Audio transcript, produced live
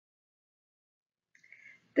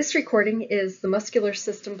This recording is the muscular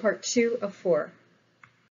system part 2 of 4.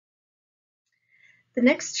 The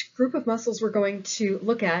next group of muscles we're going to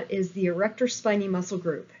look at is the erector spinae muscle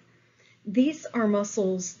group. These are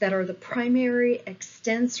muscles that are the primary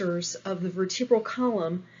extensors of the vertebral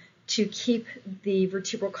column to keep the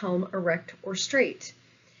vertebral column erect or straight.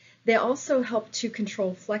 They also help to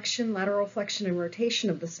control flexion, lateral flexion, and rotation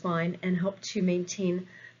of the spine and help to maintain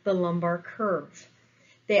the lumbar curve.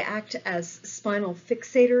 They act as spinal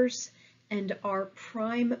fixators and are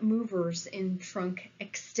prime movers in trunk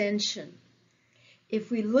extension. If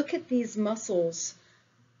we look at these muscles,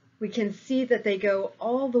 we can see that they go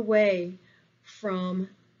all the way from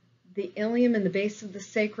the ilium and the base of the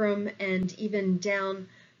sacrum and even down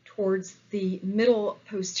towards the middle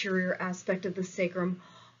posterior aspect of the sacrum,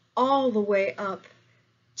 all the way up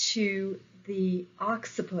to the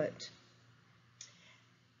occiput.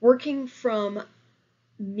 Working from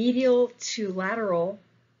medial to lateral,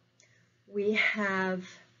 we have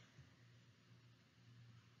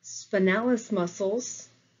spinalis muscles,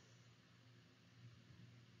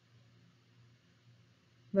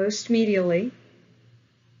 most medially,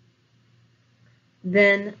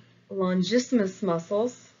 then longissimus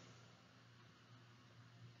muscles,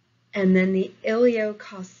 and then the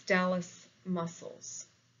iliocostalis muscles.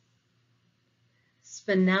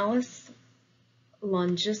 Spinalis,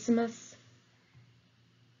 longissimus,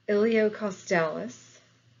 iliocostalis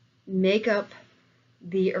make up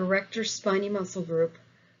the erector spinae muscle group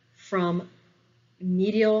from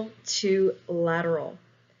medial to lateral.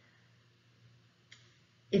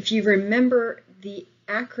 If you remember the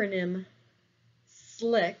acronym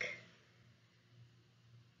SLIC,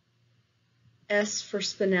 S for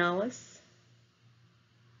spinalis,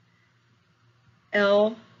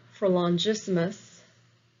 L for longissimus,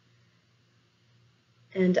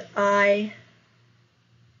 and I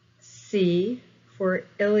C for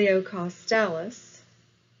iliocostalis,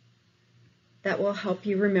 that will help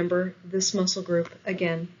you remember this muscle group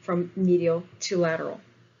again from medial to lateral.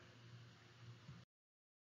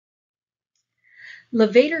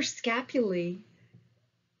 Levator scapulae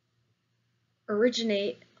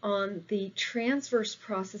originate on the transverse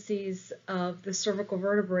processes of the cervical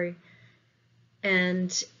vertebrae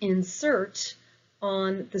and insert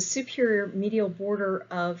on the superior medial border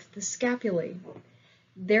of the scapulae.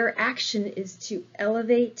 Their action is to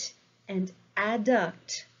elevate and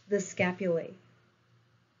adduct the scapulae.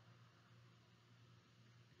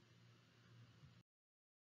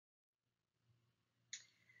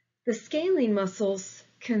 The scalene muscles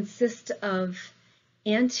consist of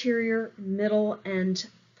anterior, middle, and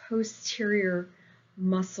posterior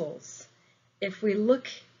muscles. If we look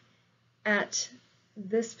at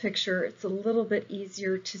this picture, it's a little bit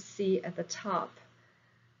easier to see at the top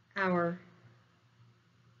our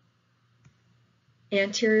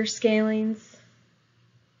anterior scalenes,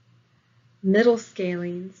 middle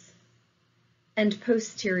scalenes, and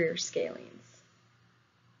posterior scalenes.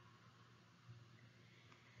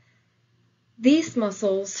 These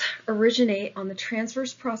muscles originate on the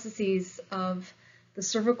transverse processes of the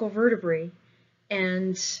cervical vertebrae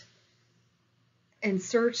and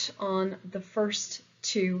insert on the first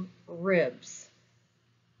two ribs.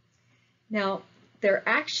 Now, their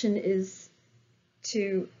action is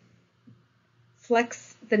to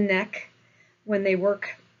flex the neck when they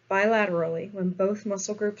work bilaterally, when both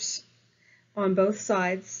muscle groups on both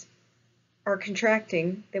sides are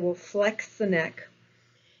contracting, they will flex the neck.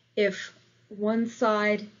 If one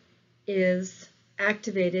side is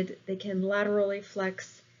activated, they can laterally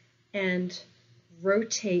flex and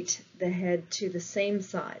rotate the head to the same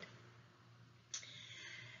side.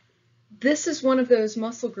 This is one of those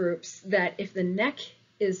muscle groups that if the neck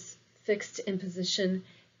is fixed in position,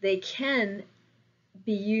 they can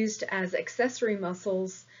be used as accessory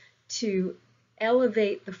muscles to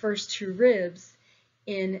elevate the first two ribs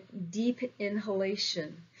in deep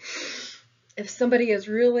inhalation. If somebody is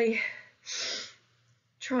really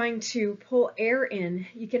trying to pull air in,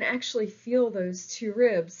 you can actually feel those two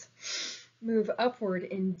ribs move upward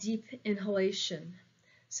in deep inhalation.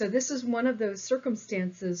 So this is one of those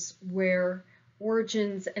circumstances where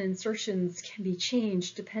origins and insertions can be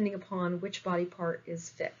changed depending upon which body part is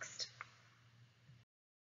fixed.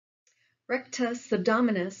 Rectus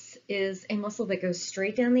abdominis is a muscle that goes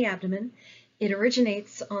straight down the abdomen. It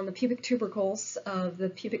originates on the pubic tubercles of the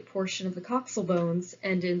pubic portion of the coxal bones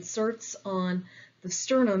and inserts on the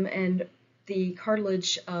sternum and the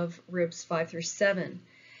cartilage of ribs 5 through 7.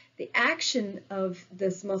 The action of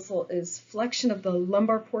this muscle is flexion of the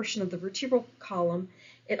lumbar portion of the vertebral column.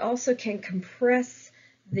 It also can compress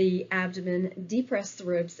the abdomen, depress the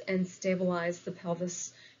ribs, and stabilize the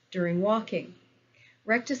pelvis during walking.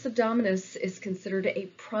 Rectus abdominis is considered a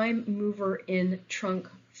prime mover in trunk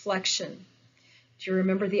flexion. Do you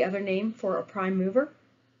remember the other name for a prime mover?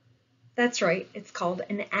 That's right, it's called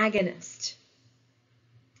an agonist.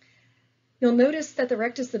 You'll notice that the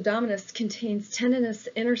rectus abdominis contains tendinous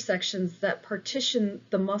intersections that partition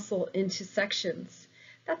the muscle into sections.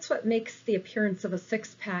 That's what makes the appearance of a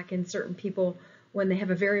six-pack in certain people when they have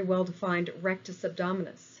a very well-defined rectus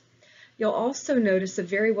abdominis. You'll also notice a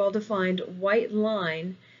very well-defined white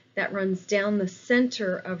line that runs down the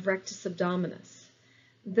center of rectus abdominis.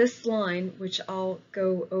 This line, which I'll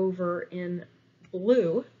go over in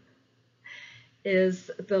blue,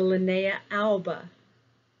 is the linea alba.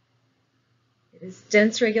 It is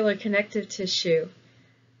dense regular connective tissue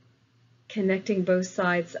connecting both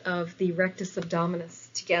sides of the rectus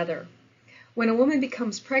abdominis together. When a woman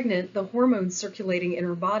becomes pregnant, the hormones circulating in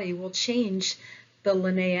her body will change the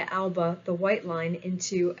linea alba, the white line,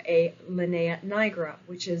 into a linea nigra,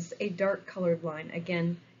 which is a dark colored line,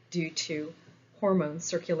 again due to hormones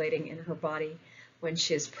circulating in her body when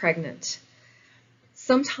she is pregnant.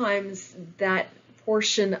 Sometimes that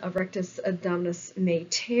portion of rectus abdominis may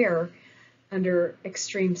tear under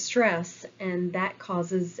extreme stress, and that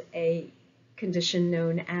causes a condition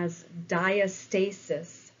known as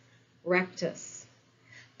diastasis rectus.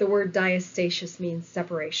 The word diastasis means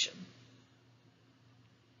separation.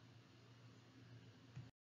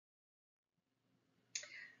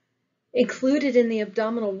 Included in the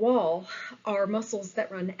abdominal wall are muscles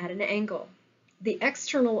that run at an angle. The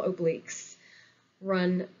external obliques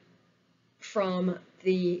run from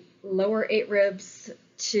the lower 8 ribs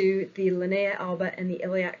to the linea alba and the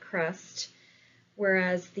iliac crest,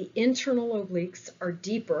 whereas the internal obliques are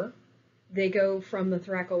deeper. They go from the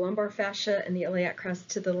thoracolumbar fascia and the iliac crest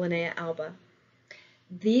to the linea alba.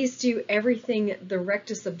 These do everything the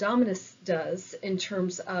rectus abdominis does in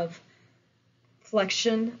terms of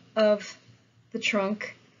flexion of the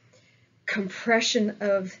trunk, compression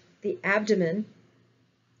of the abdomen,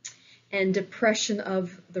 and depression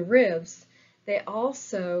of the ribs. They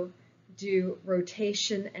also do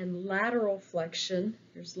rotation and lateral flexion.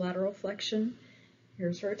 Here's lateral flexion,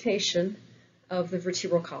 here's rotation of the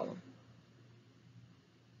vertebral column.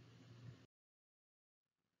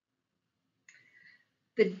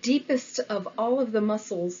 The deepest of all of the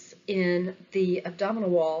muscles in the abdominal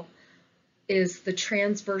wall is the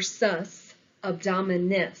transversus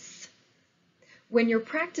abdominis. When you're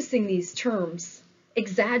practicing these terms,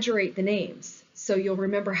 exaggerate the names so you'll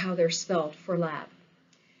remember how they're spelled for lab.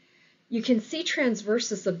 You can see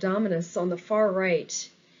transversus abdominis on the far right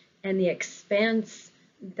and the expanse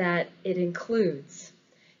that it includes.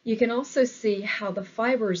 You can also see how the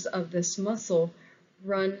fibers of this muscle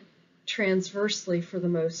run transversely, for the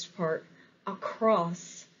most part,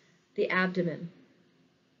 across the abdomen.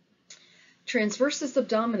 Transversus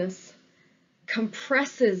abdominis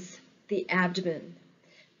compresses the abdomen.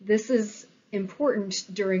 This is important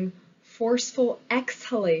during forceful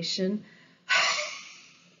exhalation,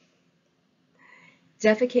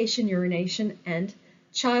 defecation, urination, and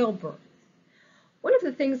childbirth. One of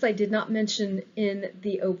the things I did not mention in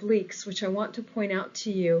the obliques, which I want to point out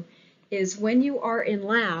to you, is when you are in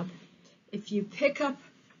lab, if you pick up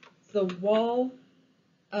the wall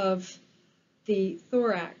of the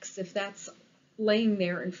thorax, if that's laying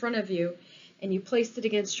there in front of you, and you place it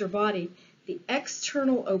against your body, the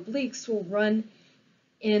external obliques will run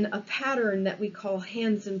in a pattern that we call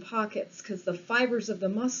hands in pockets, because the fibers of the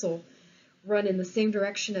muscle run in the same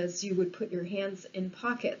direction as you would put your hands in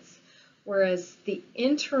pockets, whereas the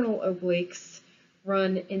internal obliques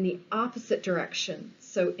run in the opposite direction.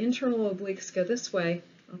 So internal obliques go this way.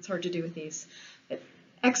 Oh, it's hard to do with these. But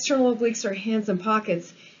external obliques are hands in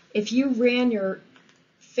pockets. If you ran your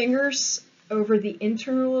fingers over the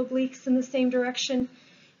internal obliques in the same direction,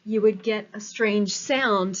 you would get a strange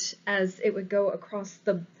sound as it would go across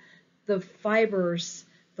the fibers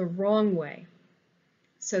the wrong way.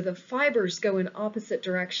 So the fibers go in opposite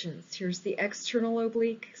directions. Here's the external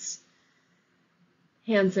obliques,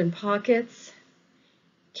 hands in pockets.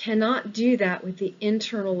 Cannot do that with the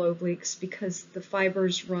internal obliques because the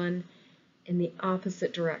fibers run in the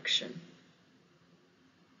opposite direction.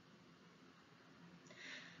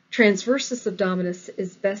 Transversus abdominis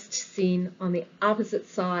is best seen on the opposite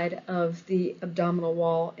side of the abdominal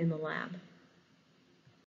wall in the lab.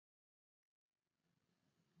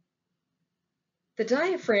 The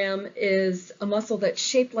diaphragm is a muscle that's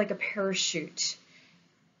shaped like a parachute.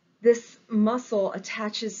 This muscle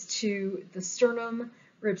attaches to the sternum,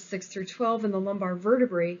 ribs 6 through 12, and the lumbar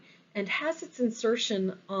vertebrae, and has its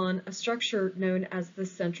insertion on a structure known as the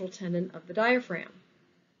central tendon of the diaphragm.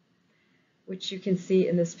 which you can see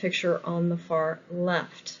in this picture on the far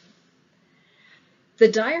left. The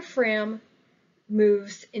diaphragm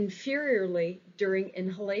moves inferiorly during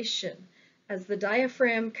inhalation. As the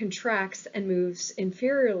diaphragm contracts and moves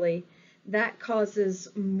inferiorly, that causes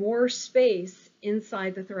more space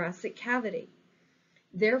inside the thoracic cavity.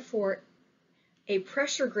 Therefore, a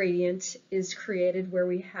pressure gradient is created where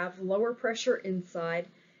we have lower pressure inside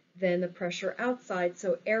than the pressure outside,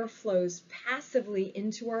 so air flows passively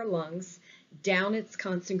into our lungs down its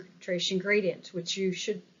concentration gradient, which you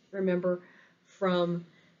should remember from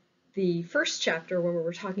the first chapter when we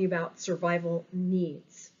were talking about survival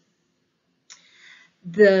needs.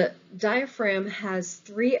 The diaphragm has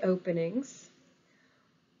 3 openings.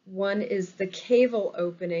 One is the caval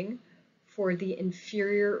opening for the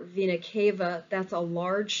inferior vena cava. That's a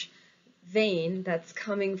large vein that's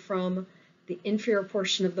coming from the inferior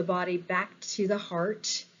portion of the body back to the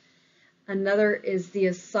heart. Another is the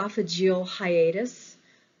esophageal hiatus,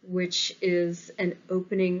 which is an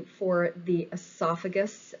opening for the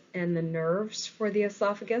esophagus and the nerves for the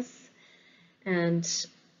esophagus and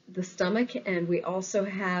the stomach. And we also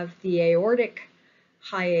have the aortic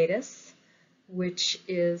hiatus, which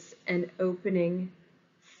is an opening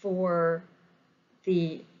for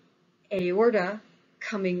the aorta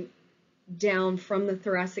coming down from the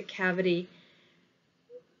thoracic cavity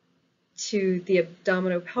to the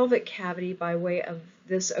abdominopelvic cavity by way of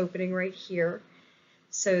this opening right here.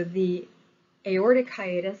 So the aortic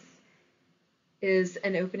hiatus is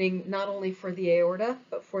an opening not only for the aorta,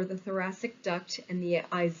 but for the thoracic duct and the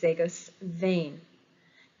ischius vein.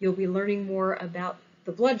 You'll be learning more about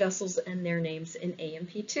the blood vessels and their names in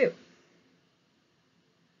AMP2.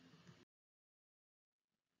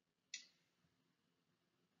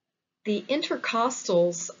 The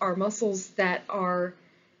intercostals are muscles that are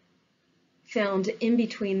found in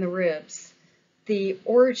between the ribs. The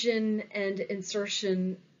origin and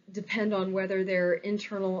insertion depend on whether they're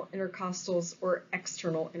internal intercostals or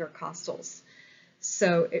external intercostals.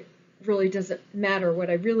 So it really doesn't matter. What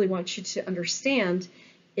I really want you to understand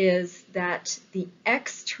is that the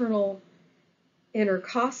external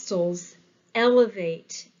intercostals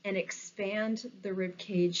elevate and expand the rib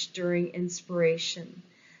cage during inspiration.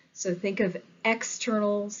 So think of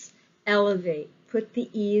externals, elevate, put the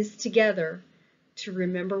E's together to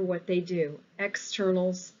remember what they do.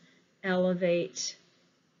 Externals, elevate,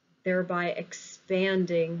 thereby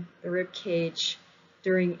expanding the rib cage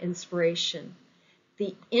during inspiration.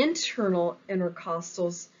 The internal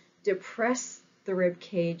intercostals depress the rib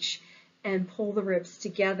cage and pull the ribs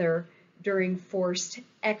together during forced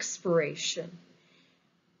expiration.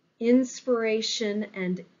 Inspiration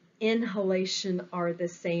and inhalation are the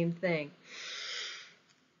same thing.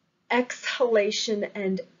 Exhalation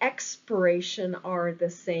and expiration are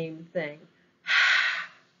the same thing.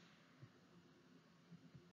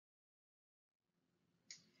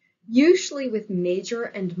 Usually with major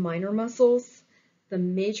and minor muscles, the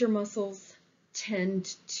major muscles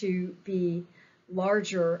tend to be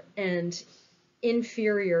larger and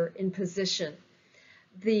inferior in position.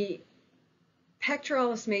 The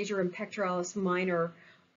pectoralis major and pectoralis minor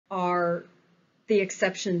are the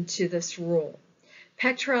exception to this rule.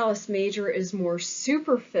 Pectoralis major is more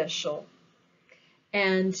superficial,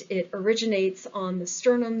 and it originates on the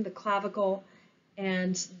sternum, the clavicle,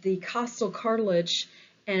 and the costal cartilage,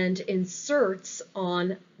 and inserts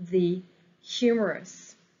on the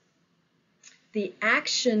humerus. The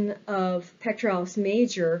action of pectoralis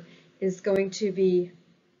major is going to be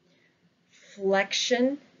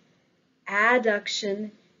flexion,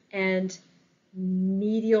 adduction, and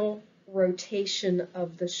medial rotation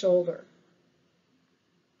of the shoulder.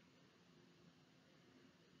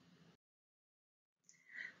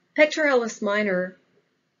 Pectoralis minor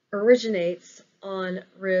originates on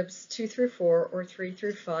ribs 2 through 4 or 3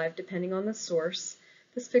 through 5, depending on the source.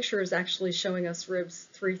 This picture is actually showing us ribs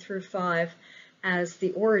 3 through 5 as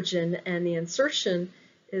the origin, and the insertion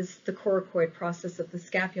is the coracoid process of the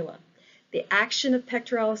scapula. The action of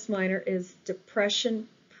pectoralis minor is depression,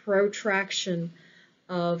 protraction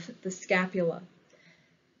of the scapula.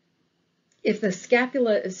 If the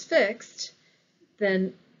scapula is fixed,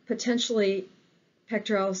 then potentially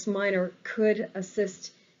pectoralis minor could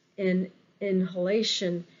assist in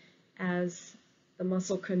inhalation, as the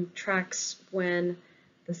muscle contracts when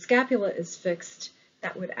the scapula is fixed.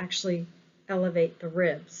 That would actually elevate the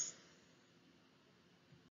ribs.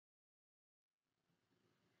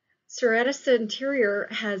 Serratus anterior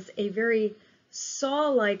has a very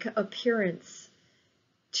saw-like appearance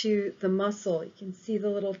to the muscle. You can see the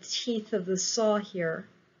little teeth of the saw here.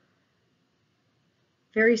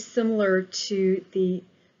 Very similar to the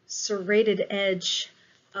serrated edge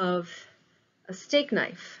of a steak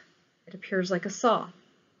knife. It appears like a saw.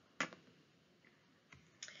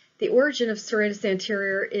 The origin of serratus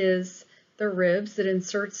anterior is the ribs that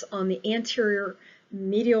inserts on the anterior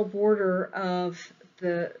medial border of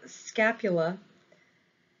the scapula,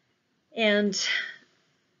 and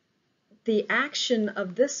the action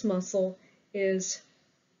of this muscle is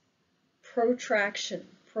protraction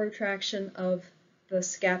of the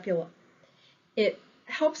scapula. It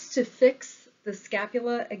helps to fix the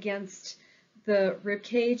scapula against the rib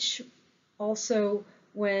cage, also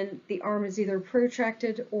when the arm is either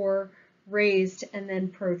protracted or raised and then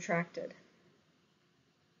protracted.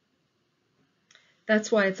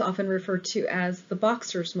 That's why it's often referred to as the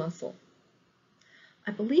boxer's muscle.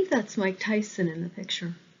 I believe that's Mike Tyson in the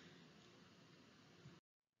picture.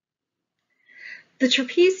 The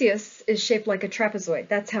trapezius is shaped like a trapezoid.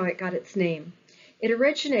 That's how it got its name. It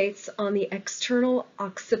originates on the external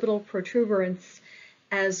occipital protuberance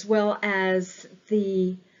as well as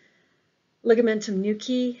the ligamentum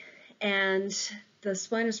nuchae and the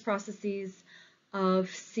spinous processes of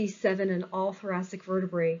C7 and all thoracic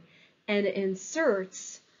vertebrae, and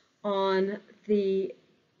inserts on the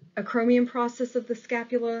acromion process of the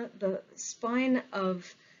scapula, the spine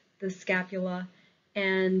of the scapula,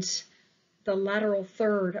 and the lateral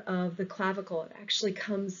third of the clavicle. It actually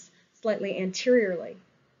comes slightly anteriorly.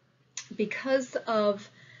 Because of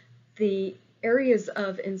the areas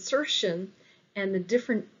of insertion and the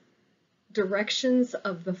different directions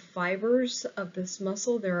of the fibers of this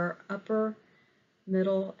muscle, there are upper,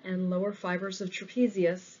 middle, and lower fibers of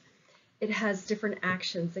trapezius. It has different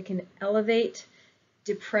actions. It can elevate,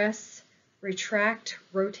 depress, retract,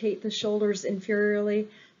 rotate the shoulders inferiorly,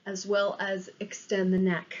 as well as extend the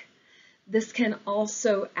neck. This can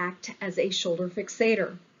also act as a shoulder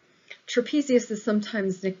fixator. Trapezius is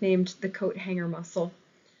sometimes nicknamed the coat hanger muscle.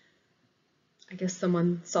 I guess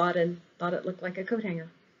someone saw it and thought it looked like a coat hanger.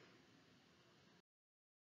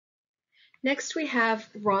 Next we have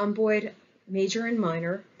rhomboid major and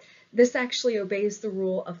minor. This actually obeys the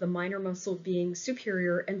rule of the minor muscle being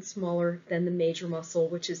superior and smaller than the major muscle,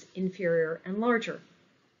 which is inferior and larger.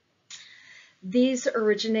 These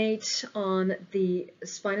originate on the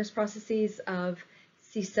spinous processes of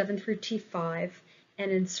C7 through T5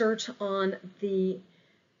 and insert on the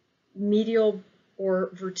medial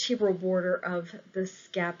or vertebral border of the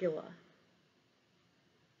scapula.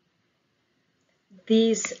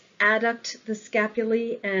 These adduct the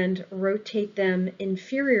scapulae and rotate them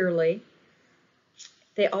inferiorly.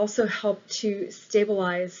 They also help to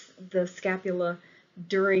stabilize the scapula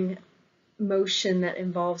during motion that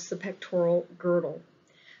involves the pectoral girdle.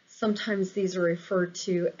 Sometimes these are referred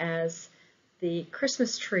to as the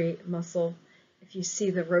Christmas tree muscle. If you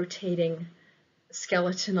see the rotating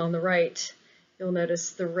skeleton on the right, you'll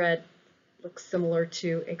notice the red looks similar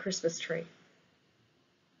to a Christmas tree.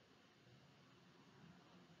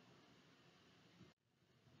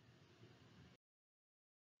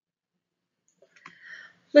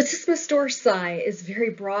 Latissimus dorsi is a very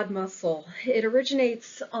broad muscle. It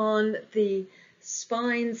originates on the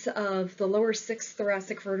spines of the lower 6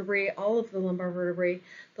 thoracic vertebrae, all of the lumbar vertebrae,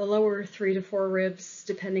 the lower 3 to 4 ribs,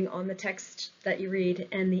 depending on the text that you read,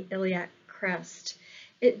 and the iliac crest.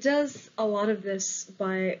 It does a lot of this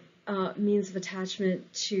by means of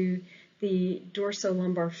attachment to the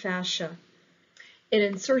dorsolumbar fascia. It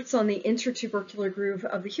inserts on the intertubercular groove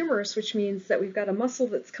of the humerus, which means that we've got a muscle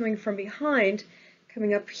that's coming from behind,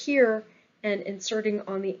 coming up here and inserting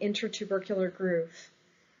on the intertubercular groove.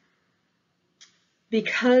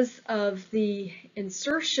 Because of the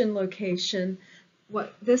insertion location,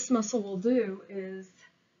 what this muscle will do is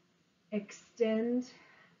extend,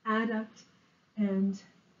 adduct, and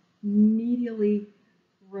medially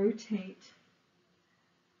rotate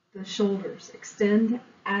the shoulders. Extend,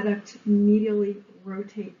 adduct, medially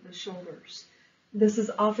rotate the shoulders. This is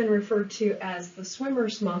often referred to as the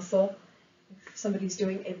swimmer's muscle if somebody's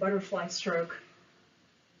doing a butterfly stroke,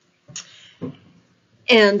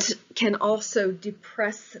 and can also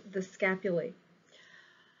depress the scapulae.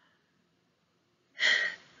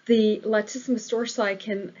 The latissimus dorsi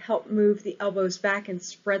can help move the elbows back and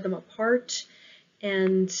spread them apart,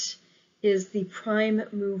 and is the prime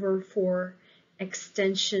mover for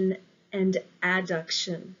extension and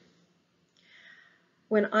adduction.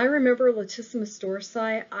 When I remember latissimus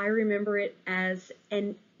dorsi, I remember it as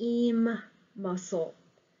an EAM muscle.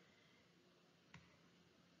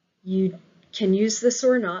 You can use this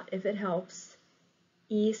or not if it helps.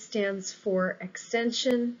 E stands for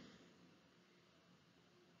extension.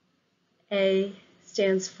 A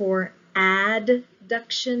stands for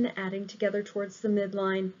adduction, adding together towards the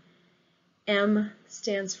midline. M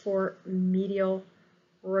stands for medial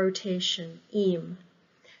rotation, EAM.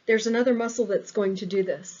 There's another muscle that's going to do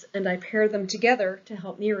this, and I pair them together to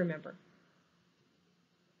help me remember.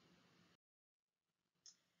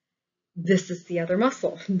 This is the other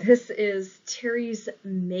muscle. This is teres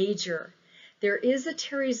major. There is a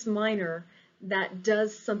teres minor that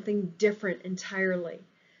does something different entirely.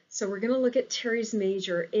 So we're going to look at teres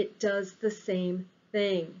major. It does the same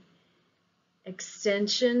thing.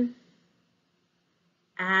 Extension,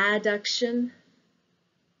 adduction,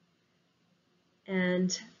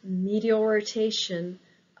 and medial rotation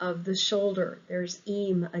of the shoulder. There's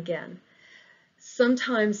EAM again.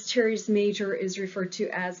 Sometimes teres major is referred to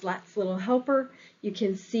as lat's little helper. You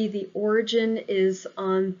can see the origin is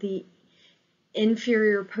on the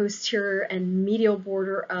inferior, posterior, and medial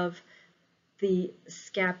border of the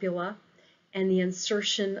scapula, and the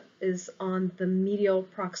insertion is on the medial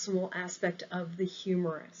proximal aspect of the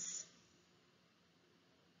humerus.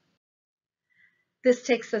 This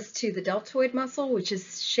takes us to the deltoid muscle, which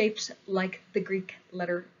is shaped like the Greek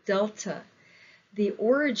letter delta. The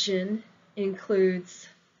origin includes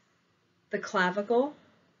the clavicle,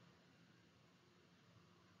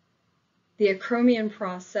 the acromion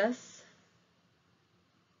process,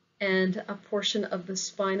 and a portion of the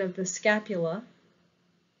spine of the scapula.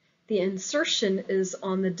 The insertion is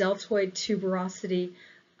on the deltoid tuberosity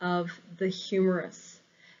of the humerus.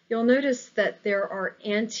 You'll notice that there are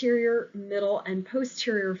anterior, middle, and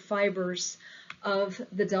posterior fibers of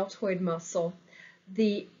the deltoid muscle.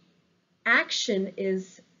 The action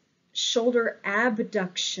is shoulder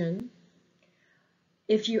abduction.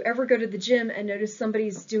 If you ever go to the gym and notice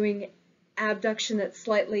somebody's doing abduction that's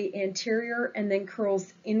slightly anterior and then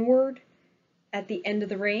curls inward at the end of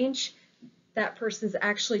the range, that person's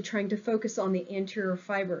actually trying to focus on the anterior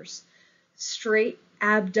fibers. Straight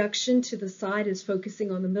abduction to the side is focusing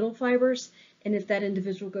on the middle fibers, and if that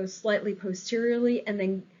individual goes slightly posteriorly and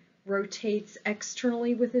then rotates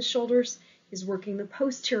externally with his shoulders, is working the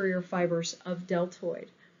posterior fibers of deltoid.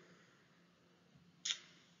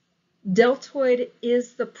 Deltoid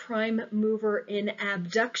is the prime mover in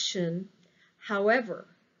abduction. However,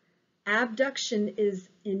 abduction is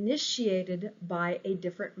initiated by a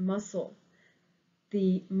different muscle.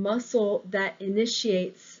 The muscle that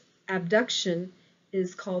initiates abduction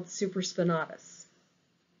is called supraspinatus.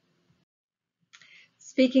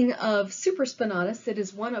 Speaking of supraspinatus, it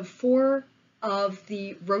is one of 4 of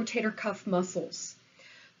the rotator cuff muscles.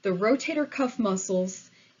 The rotator cuff muscles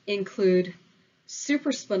include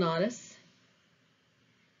supraspinatus,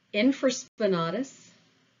 infraspinatus,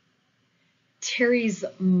 teres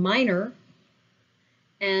minor,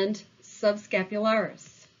 and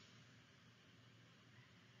subscapularis.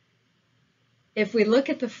 If we look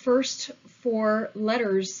at the first 4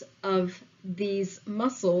 letters of these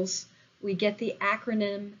muscles, we get the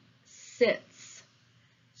acronym SITS: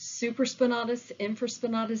 supraspinatus,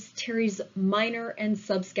 infraspinatus, teres minor, and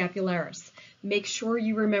subscapularis. Make sure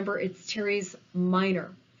you remember it's teres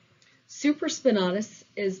minor. Supraspinatus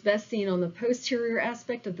is best seen on the posterior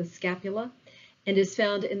aspect of the scapula and is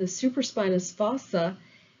found in the supraspinous fossa,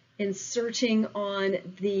 inserting on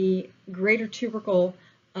the greater tubercle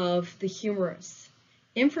of the humerus.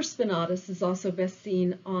 Infraspinatus is also best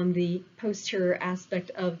seen on the posterior aspect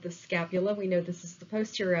of the scapula. We know this is the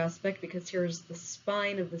posterior aspect because here's the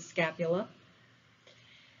spine of the scapula.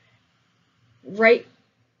 Right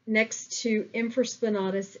next to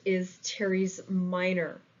infraspinatus is teres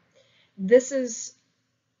minor. This is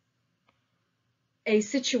a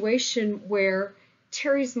situation where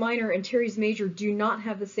teres minor and teres major do not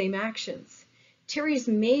have the same actions. Teres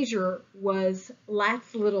major was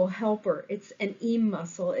lat's little helper. It's an EAM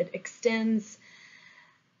muscle. It extends,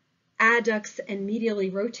 adducts, and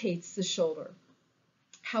medially rotates the shoulder.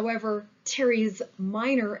 However, teres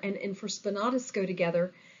minor and infraspinatus go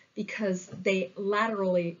together because they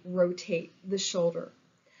laterally rotate the shoulder.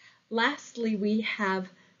 Lastly, we have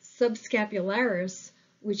subscapularis,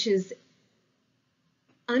 which is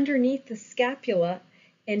underneath the scapula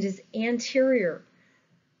and is anterior.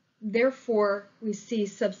 Therefore, we see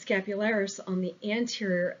subscapularis on the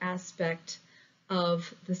anterior aspect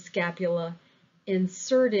of the scapula,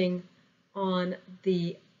 inserting on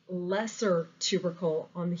the lesser tubercle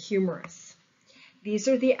on the humerus. These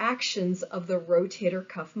are the actions of the rotator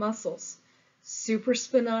cuff muscles.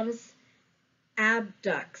 Supraspinatus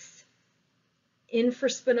abducts.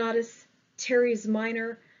 Infraspinatus, teres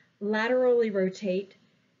minor, laterally rotate.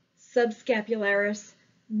 Subscapularis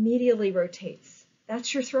medially rotates.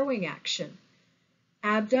 That's your throwing action.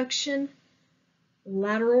 Abduction,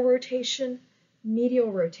 lateral rotation,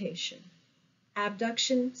 medial rotation.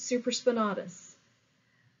 Abduction, supraspinatus.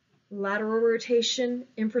 Lateral rotation,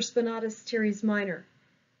 infraspinatus, teres minor.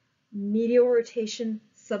 medial rotation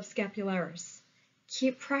subscapularis.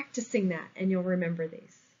 Keep practicing that and you'll remember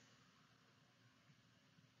these.